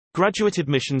Graduate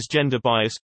admissions gender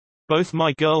bias. Both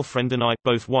my girlfriend and I,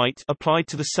 both white, applied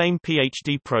to the same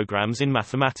PhD programs in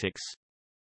mathematics.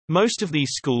 Most of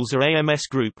these schools are AMS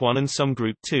Group 1 and some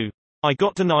Group 2. I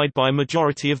got denied by a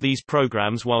majority of these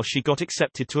programs while she got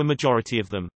accepted to a majority of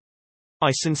them.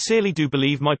 I sincerely do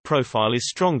believe my profile is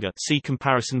stronger, see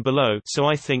comparison below, so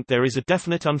I think there is a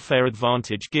definite unfair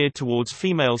advantage geared towards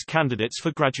females candidates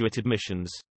for graduate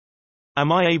admissions. Am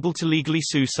I able to legally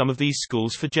sue some of these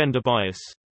schools for gender bias?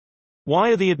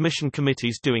 Why are the admission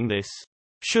committees doing this?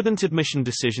 Shouldn't admission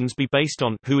decisions be based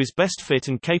on who is best fit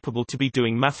and capable to be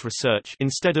doing math research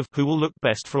instead of who will look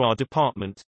best for our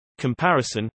department?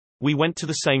 Comparison. We went to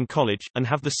the same college, and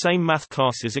have the same math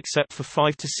classes except for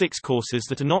 5 to 6 courses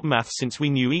that are not math since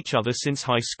we knew each other since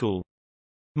high school.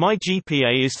 My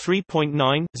GPA is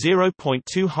 3.9,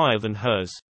 0.2 higher than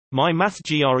hers. My math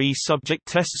GRE subject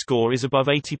test score is above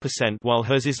 80% while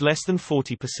hers is less than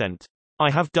 40%. I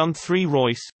have done 3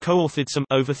 Royce, co-authored some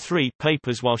over 3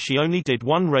 papers while she only did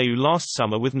 1 RAU last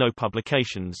summer with no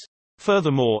publications.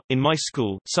 Furthermore, in my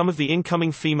school, some of the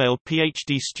incoming female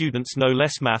PhD students know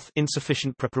less math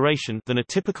insufficient preparation than a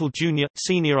typical junior,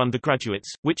 senior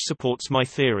undergraduates, which supports my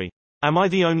theory. Am I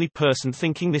the only person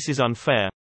thinking this is unfair?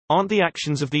 Aren't the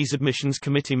actions of these admissions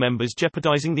committee members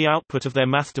jeopardizing the output of their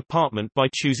math department by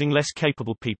choosing less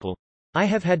capable people? I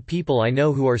have had people I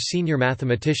know who are senior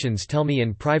mathematicians tell me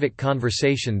in private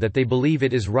conversation that they believe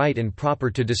it is right and proper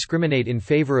to discriminate in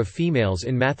favor of females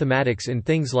in mathematics in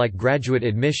things like graduate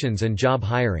admissions and job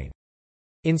hiring.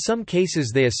 In some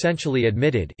cases they essentially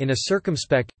admitted, in a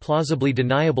circumspect, plausibly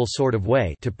deniable sort of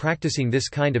way, to practicing this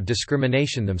kind of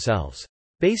discrimination themselves.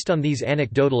 Based on these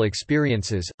anecdotal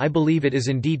experiences, I believe it is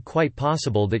indeed quite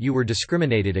possible that you were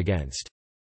discriminated against.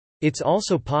 It's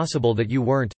also possible that you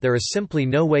weren't, there is simply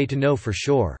no way to know for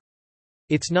sure.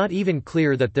 It's not even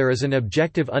clear that there is an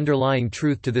objective underlying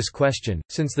truth to this question,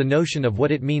 since the notion of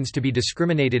what it means to be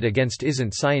discriminated against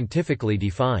isn't scientifically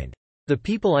defined. The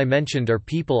people I mentioned are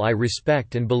people I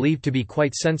respect and believe to be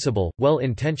quite sensible,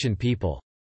 well-intentioned people.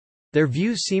 Their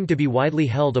views seem to be widely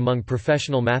held among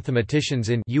professional mathematicians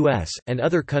in US and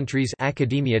other countries'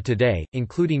 academia today,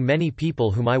 including many people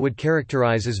whom I would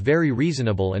characterize as very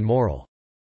reasonable and moral.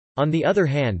 On the other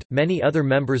hand, many other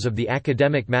members of the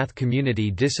academic math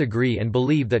community disagree and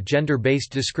believe that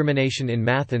gender-based discrimination in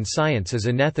math and science is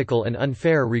unethical and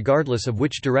unfair regardless of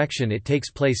which direction it takes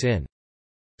place in.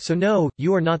 So no,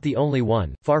 you are not the only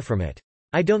one, far from it.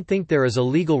 I don't think there is a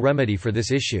legal remedy for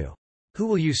this issue. Who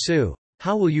will you sue?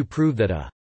 How will you prove that a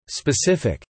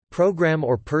specific program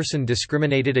or person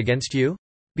discriminated against you?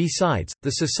 Besides,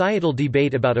 the societal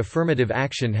debate about affirmative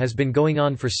action has been going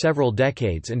on for several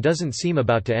decades and doesn't seem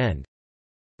about to end.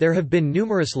 There have been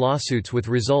numerous lawsuits with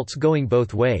results going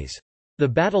both ways. The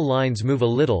battle lines move a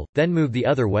little, then move the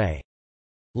other way.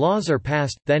 Laws are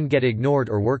passed, then get ignored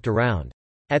or worked around.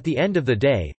 At the end of the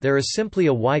day, there is simply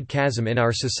a wide chasm in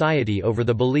our society over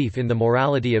the belief in the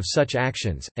morality of such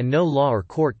actions, and no law or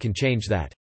court can change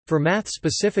that. For math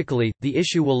specifically, the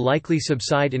issue will likely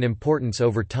subside in importance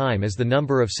over time as the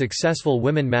number of successful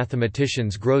women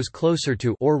mathematicians grows closer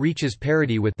to or reaches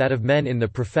parity with that of men in the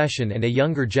profession and a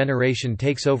younger generation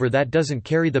takes over that doesn't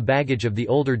carry the baggage of the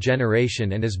older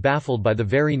generation and is baffled by the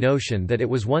very notion that it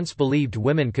was once believed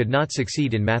women could not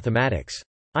succeed in mathematics.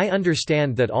 I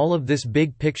understand that all of this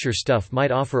big picture stuff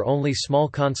might offer only small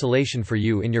consolation for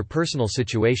you in your personal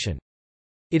situation.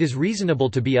 It is reasonable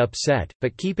to be upset,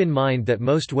 but keep in mind that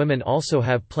most women also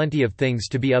have plenty of things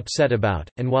to be upset about,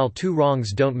 and while 2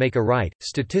 wrongs don't make a right,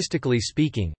 statistically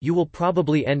speaking, you will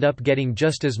probably end up getting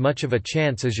just as much of a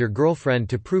chance as your girlfriend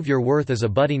to prove your worth as a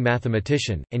budding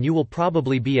mathematician, and you will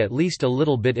probably be at least a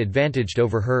little bit advantaged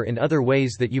over her in other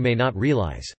ways that you may not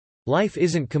realize. Life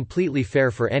isn't completely fair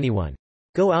for anyone.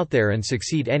 Go out there and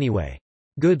succeed anyway.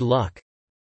 Good luck.